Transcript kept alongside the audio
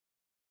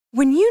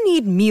When you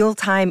need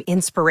mealtime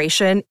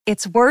inspiration,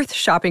 it's worth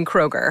shopping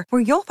Kroger,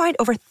 where you'll find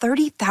over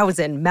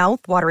 30,000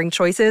 mouth-watering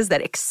choices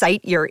that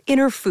excite your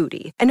inner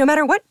foodie. And no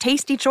matter what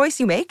tasty choice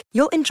you make,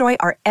 you'll enjoy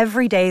our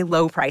everyday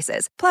low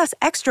prices, plus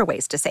extra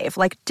ways to save,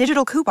 like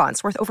digital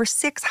coupons worth over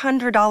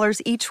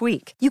 $600 each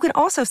week. You can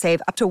also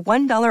save up to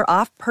 $1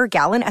 off per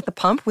gallon at the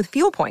pump with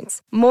fuel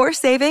points. More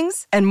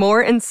savings and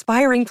more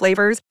inspiring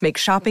flavors make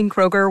shopping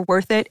Kroger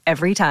worth it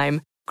every time.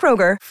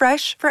 Kroger,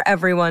 fresh for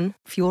everyone.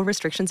 Fuel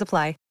restrictions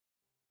apply.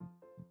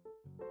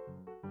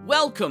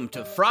 Welcome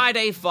to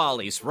Friday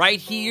Follies, right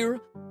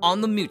here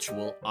on the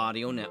Mutual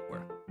Audio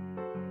Network.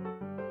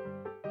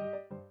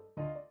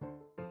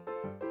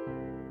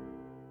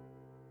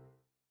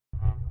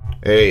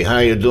 Hey, how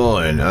you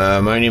doing?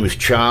 My name is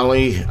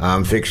Charlie.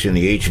 I'm fixing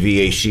the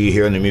HVAC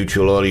here in the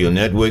Mutual Audio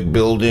Network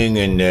building,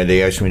 and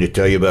they asked me to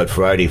tell you about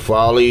Friday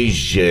Follies.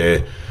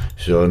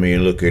 So let me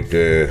look at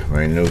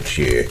my notes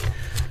here.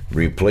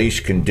 Replace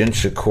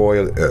condenser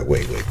coil.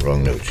 Wait,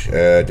 wrong notes.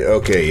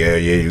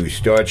 It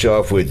starts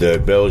off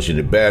with bells in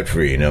the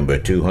bat-free, number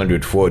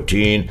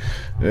 214.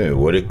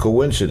 What a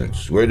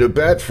coincidence. Where the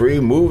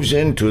bat-free moves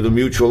into the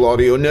Mutual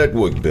Audio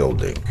Network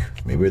building.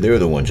 Maybe they're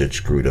the ones that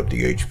screwed up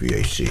the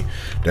HVAC.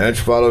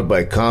 That's followed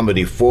by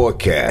Comedy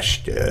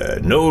Forecast.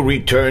 No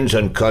returns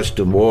on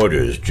custom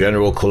orders.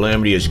 General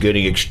Calamity is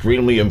getting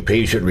extremely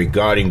impatient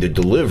regarding the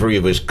delivery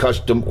of his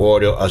custom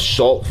order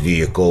assault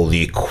vehicle,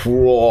 the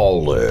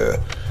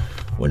Crawler.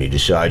 When he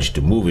decides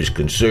to move his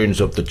concerns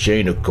up the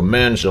chain of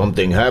command,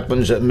 something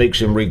happens that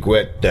makes him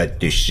regret that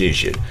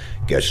decision.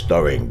 Guest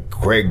starring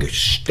Craig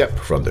Stepp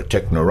from the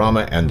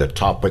Technorama and the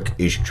Topic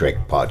is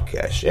Trek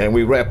podcast. And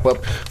we wrap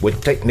up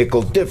with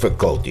technical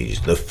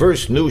difficulties. The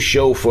first new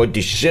show for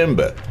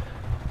December.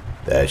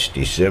 That's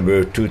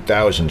December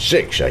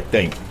 2006, I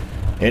think.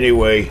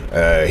 Anyway,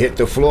 hit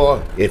the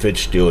floor if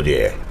it's still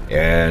there.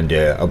 And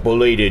a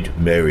belated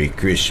Merry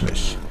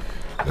Christmas.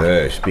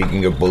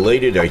 Speaking of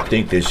belated, I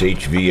think this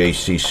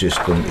HVAC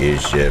system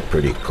is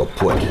pretty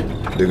kaput.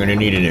 They're going to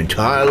need an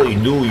entirely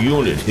new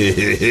unit.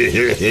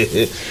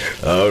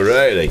 All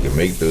right, I can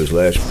make those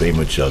last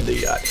payments on the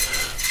yacht.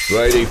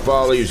 Friday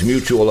Follies,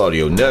 Mutual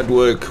Audio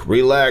Network.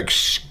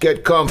 Relax,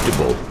 get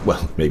comfortable.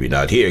 Well, maybe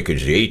not here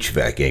because the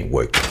HVAC ain't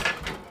working.